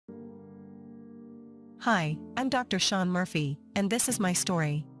Hi, I'm Dr. Sean Murphy, and this is my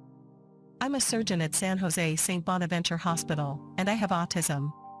story. I'm a surgeon at San Jose St. Bonaventure Hospital, and I have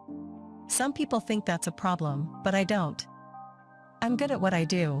autism. Some people think that's a problem, but I don't. I'm good at what I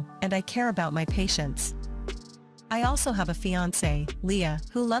do, and I care about my patients. I also have a fiancée, Leah,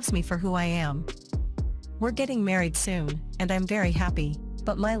 who loves me for who I am. We're getting married soon, and I'm very happy,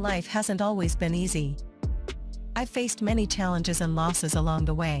 but my life hasn't always been easy. I've faced many challenges and losses along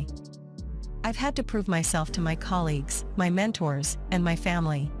the way. I've had to prove myself to my colleagues, my mentors, and my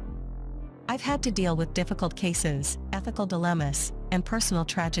family. I've had to deal with difficult cases, ethical dilemmas, and personal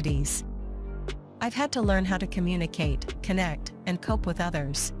tragedies. I've had to learn how to communicate, connect, and cope with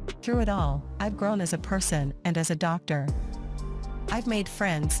others. Through it all, I've grown as a person and as a doctor. I've made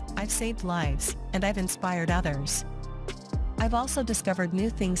friends, I've saved lives, and I've inspired others. I've also discovered new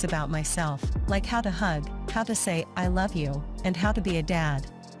things about myself, like how to hug, how to say, "I love you," and how to be a dad.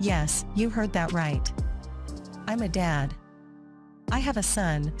 Yes, you heard that right. I'm a dad. I have a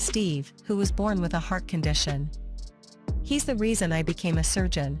son, Steve, who was born with a heart condition. He's the reason I became a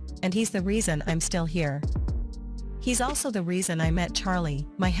surgeon, and he's the reason I'm still here. He's also the reason I met Charlie,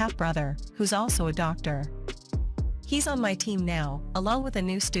 my half-brother, who's also a doctor. He's on my team now, along with a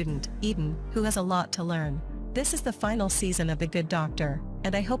new student, Eden, who has a lot to learn. This is the final season of The Good Doctor,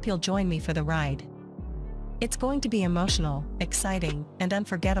 and I hope you'll join me for the ride. It's going to be emotional, exciting, and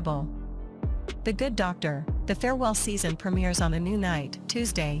unforgettable. The Good Doctor, the farewell season premieres on a new night,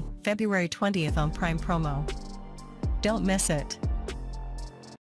 Tuesday, February 20th on Prime Promo. Don't miss it.